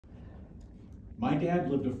My dad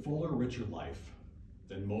lived a fuller, richer life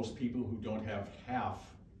than most people who don't have half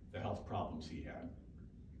the health problems he had.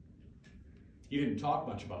 He didn't talk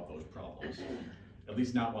much about those problems, at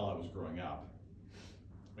least not while I was growing up.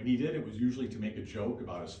 When he did, it was usually to make a joke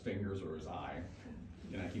about his fingers or his eye,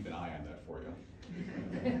 and I keep an eye on that for you.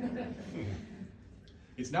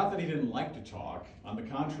 It's not that he didn't like to talk. On the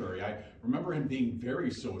contrary, I remember him being very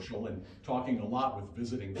social and talking a lot with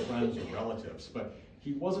visiting friends or relatives, but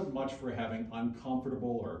he wasn't much for having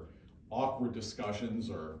uncomfortable or awkward discussions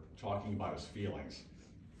or talking about his feelings.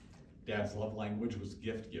 Dad's love language was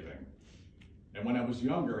gift giving. And when I was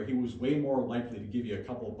younger, he was way more likely to give you a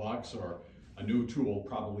couple bucks or a new tool,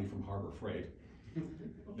 probably from Harbor Freight,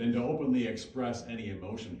 than to openly express any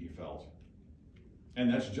emotion he felt.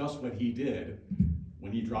 And that's just what he did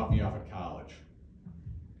when he dropped me off at college.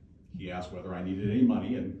 He asked whether I needed any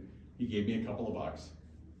money, and he gave me a couple of bucks.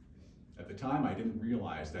 At the time, I didn't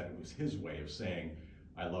realize that it was his way of saying,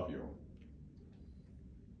 I love you.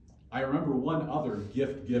 I remember one other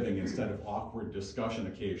gift-giving instead of awkward discussion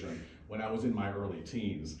occasion when I was in my early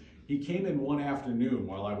teens. He came in one afternoon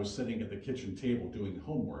while I was sitting at the kitchen table doing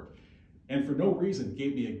homework, and for no reason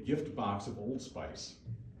gave me a gift box of Old Spice.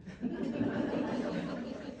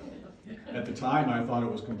 At the time, I thought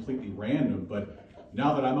it was completely random, but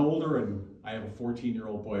now that I'm older and I have a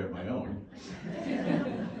 14-year-old boy of my own,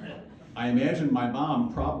 I imagine my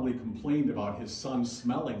mom probably complained about his son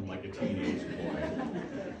smelling like a teenage boy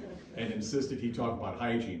and insisted he talk about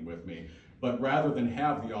hygiene with me. But rather than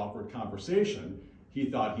have the awkward conversation, he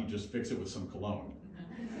thought he'd just fix it with some cologne.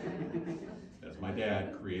 That's my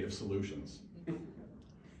dad, creative solutions.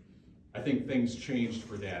 I think things changed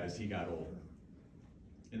for Dad as he got older.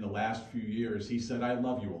 In the last few years, he said, I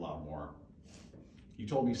love you a lot more. He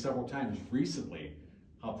told me several times recently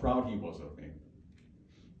how proud he was of me.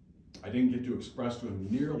 I didn't get to express to him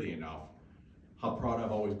nearly enough how proud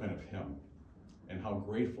I've always been of him and how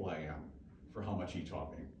grateful I am for how much he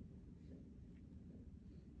taught me.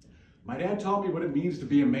 My dad taught me what it means to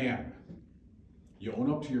be a man. You own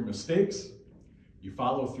up to your mistakes, you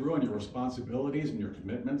follow through on your responsibilities and your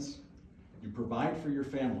commitments, you provide for your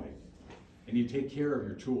family, and you take care of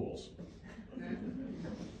your tools.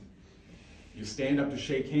 You stand up to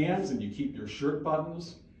shake hands and you keep your shirt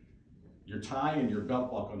buttons, your tie, and your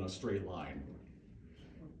belt buckle in a straight line.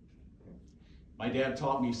 My dad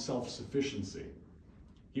taught me self-sufficiency.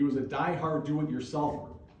 He was a die-hard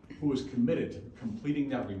do-it-yourselfer who was committed to completing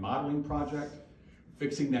that remodeling project,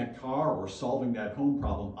 fixing that car, or solving that home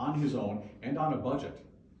problem on his own and on a budget.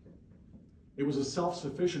 It was a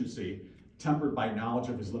self-sufficiency tempered by knowledge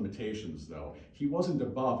of his limitations, though. He wasn't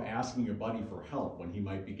above asking a buddy for help when he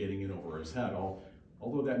might be getting in over his head,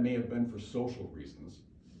 although that may have been for social reasons.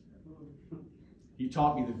 He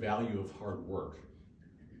taught me the value of hard work.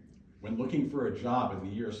 When looking for a job in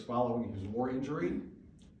the years following his war injury,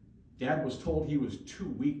 Dad was told he was too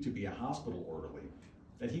weak to be a hospital orderly,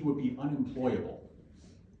 that he would be unemployable,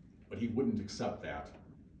 but he wouldn't accept that.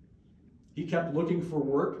 He kept looking for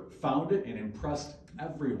work, found it, and impressed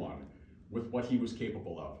everyone with what he was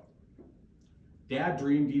capable of. Dad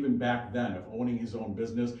dreamed even back then of owning his own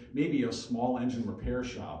business, maybe a small engine repair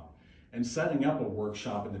shop, and setting up a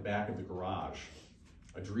workshop in the back of the garage,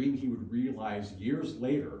 a dream he would realize years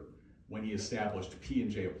later when he established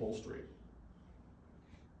P&J Upholstery.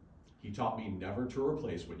 He taught me never to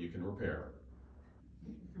replace what you can repair.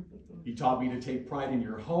 He taught me to take pride in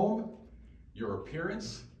your home, your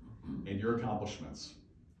appearance, and your accomplishments.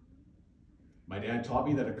 My dad taught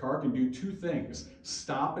me that a car can do two things,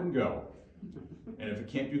 stop and go. And if it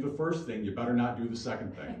can't do the first thing, you better not do the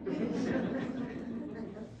second thing.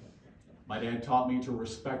 My dad taught me to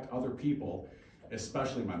respect other people,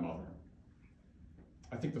 especially my mother.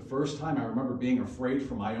 I think the first time I remember being afraid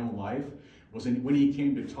for my own life was when he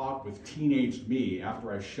came to talk with teenaged me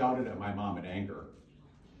after I shouted at my mom in anger.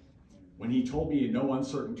 When he told me in no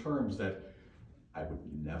uncertain terms that I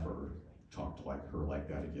would never talk like her like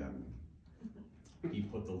that again. He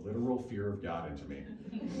put the literal fear of God into me.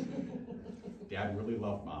 Dad really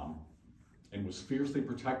loved Mom and was fiercely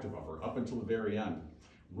protective of her up until the very end.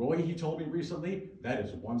 Roy, he told me recently, that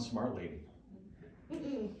is one smart lady.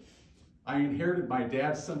 I inherited my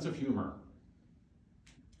dad's sense of humor.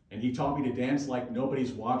 And he taught me to dance like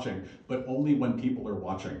nobody's watching, but only when people are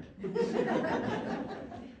watching.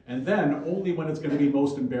 And then only when it's going to be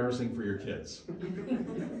most embarrassing for your kids.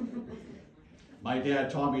 My dad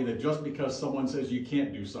taught me that just because someone says you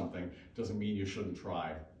can't do something doesn't mean you shouldn't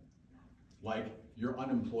try. Like, you're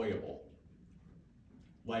unemployable.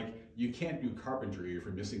 Like, you can't do carpentry if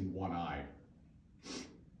you're missing one eye.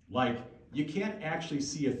 Like, you can't actually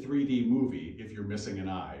see a 3D movie if you're missing an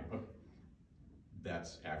eye.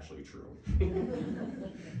 That's actually true.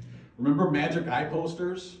 Remember magic eye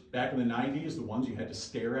posters back in the 90s, the ones you had to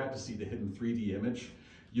stare at to see the hidden 3D image?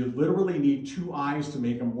 You literally need 2 eyes to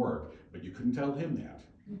make them work, but you couldn't tell him that.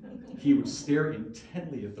 He would stare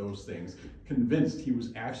intently at those things, convinced he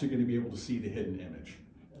was actually going to be able to see the hidden image.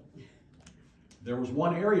 There was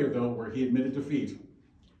one area, though, where he admitted defeat.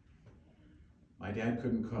 My dad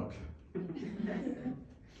couldn't cook.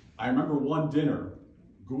 I remember one dinner,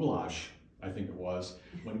 goulash, I think it was,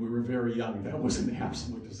 when we were very young. That was an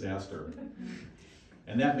absolute disaster.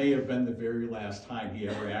 And that may have been the very last time he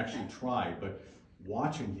ever actually tried, but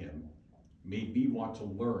watching him made me want to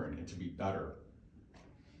learn and to be better.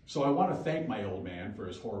 So I want to thank my old man for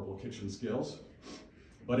his horrible kitchen skills,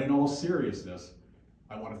 but in all seriousness,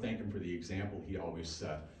 I want to thank him for the example he always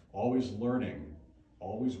set, always learning,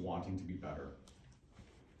 always wanting to be better.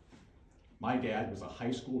 My dad was a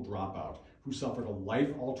high school dropout who suffered a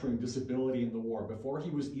life-altering disability in the war before he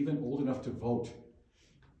was even old enough to vote,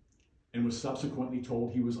 and was subsequently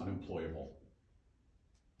told he was unemployable.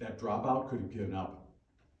 That dropout could have given up,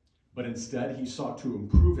 but instead he sought to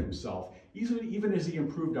improve himself, even as he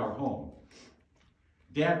improved our home.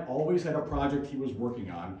 Dad always had a project he was working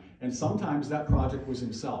on, and sometimes that project was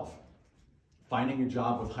himself. Finding a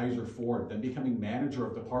job with Heiser Ford, then becoming manager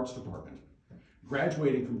of the parts department,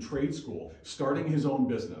 graduating from trade school, starting his own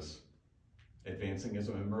business, advancing as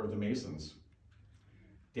a member of the Masons.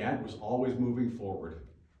 Dad was always moving forward,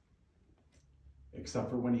 except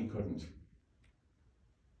for when he couldn't.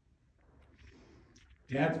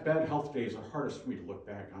 Dad's bad health days are hardest for me to look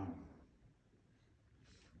back on.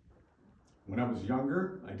 When I was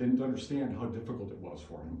younger, I didn't understand how difficult it was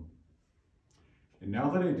for him. And now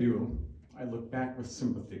that I do, I look back with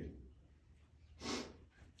sympathy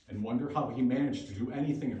and wonder how he managed to do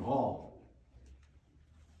anything at all.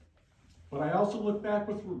 But I also look back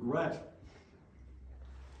with regret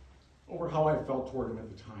over how I felt toward him at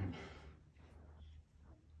the time,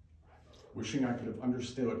 wishing I could have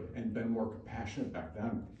understood and been more compassionate back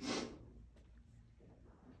then.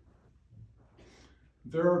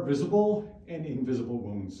 There are visible and invisible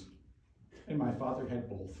wounds, and my father had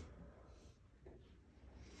both.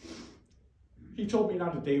 He told me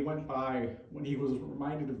not a day went by when he was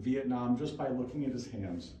reminded of Vietnam just by looking at his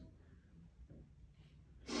hands.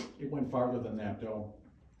 It went farther than that, though.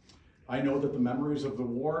 I know that the memories of the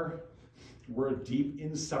war were a deep,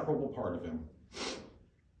 inseparable part of him.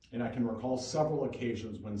 And I can recall several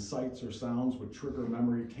occasions when sights or sounds would trigger a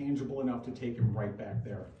memory tangible enough to take him right back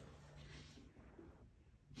there.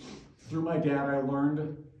 Through my dad, I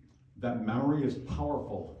learned that memory is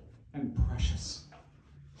powerful and precious.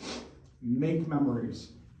 Make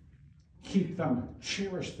memories. Keep them.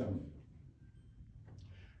 Cherish them.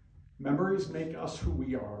 Memories make us who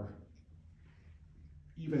we are,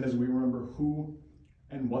 even as we remember who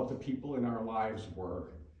and what the people in our lives were.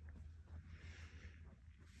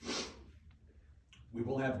 We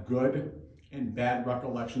will have good and bad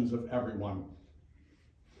recollections of everyone.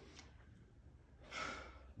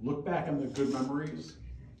 Look back on the good memories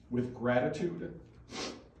with gratitude,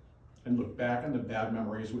 and look back on the bad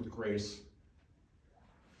memories with grace.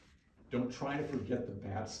 Don't try to forget the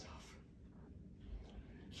bad stuff.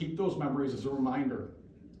 Keep those memories as a reminder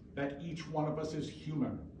that each one of us is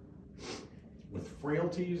human, with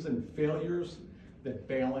frailties and failures that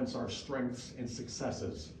balance our strengths and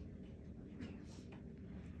successes.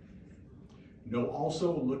 Know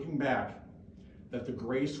also, looking back, that the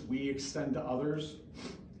grace we extend to others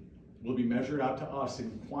will be measured out to us in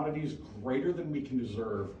quantities greater than we can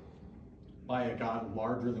deserve by a God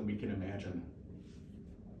larger than we can imagine.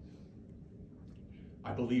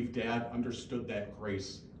 I believe Dad understood that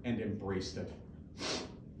grace and embraced it.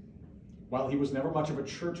 While he was never much of a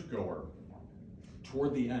churchgoer,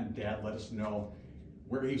 toward the end, Dad let us know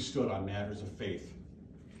where he stood on matters of faith.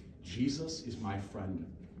 Jesus is my friend,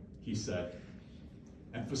 he said,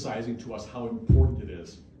 emphasizing to us how important it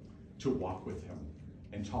is to walk with him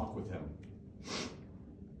and talk with him.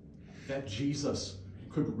 That Jesus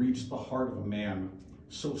could reach the heart of a man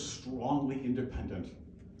so strongly independent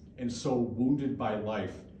and so wounded by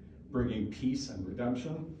life, bringing peace and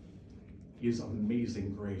redemption, is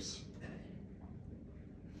amazing grace.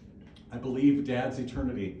 I believe Dad's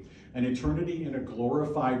eternity, an eternity in a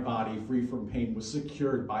glorified body free from pain, was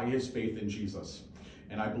secured by his faith in Jesus.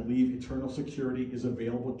 And I believe eternal security is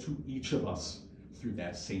available to each of us through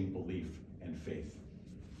that same belief and faith.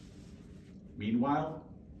 Meanwhile,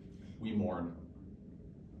 we mourn,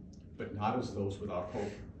 but not as those without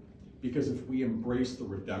hope. Because if we embrace the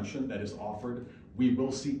redemption that is offered, we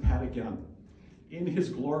will see Pat again in his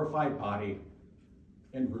glorified body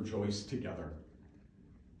and rejoice together.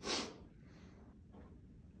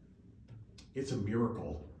 It's a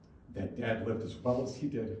miracle that Dad lived as well as he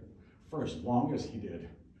did for as long as he did.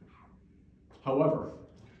 However,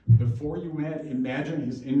 before you imagine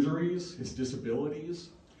his injuries, his disabilities,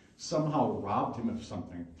 somehow robbed him of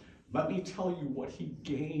something, let me tell you what he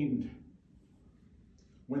gained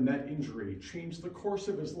when that injury changed the course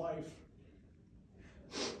of his life.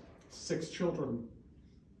 6 children,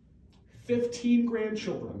 15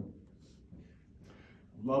 grandchildren,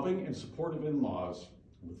 loving and supportive in-laws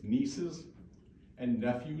with nieces and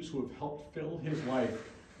nephews who have helped fill his life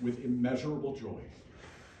with immeasurable joy,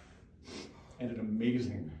 and an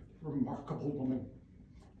amazing, remarkable woman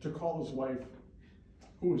to call his wife,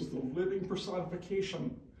 who is the living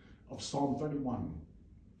personification of Psalm 31,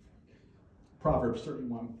 Proverbs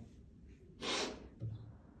 31.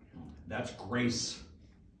 That's grace,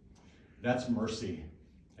 that's mercy,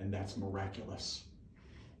 and that's miraculous.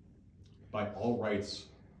 By all rights,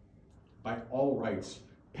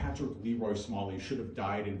 Patrick Leroy Smalley should have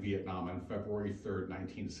died in Vietnam on February 3rd,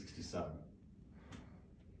 1967.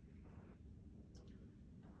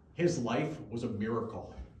 His life was a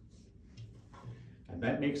miracle, and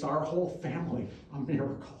that makes our whole family a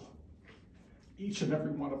miracle. Each and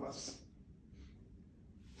every one of us.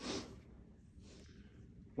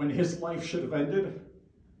 When his life should have ended,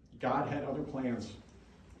 God had other plans.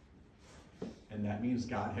 And that means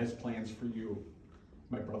God has plans for you,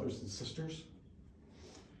 my brothers and sisters,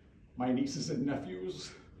 my nieces and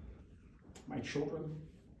nephews, my children.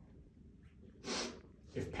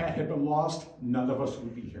 If Pat had been lost, none of us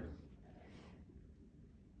would be here.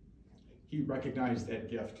 He recognized that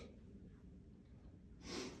gift.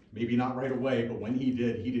 Maybe not right away, but when he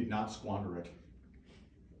did not squander it.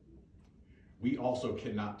 We also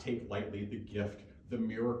cannot take lightly the gift, the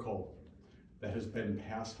miracle that has been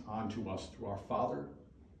passed on to us through our father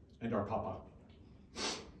and our papa.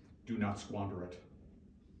 Do not squander it.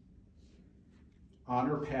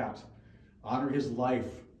 Honor Pat, honor his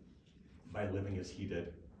life by living as he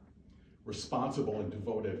did. Responsible and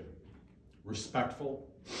devoted, respectful,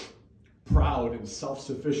 proud and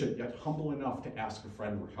self-sufficient, yet humble enough to ask a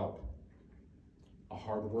friend for help. A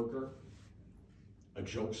hard worker, a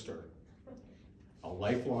jokester, a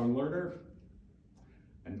lifelong learner,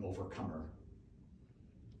 an overcomer.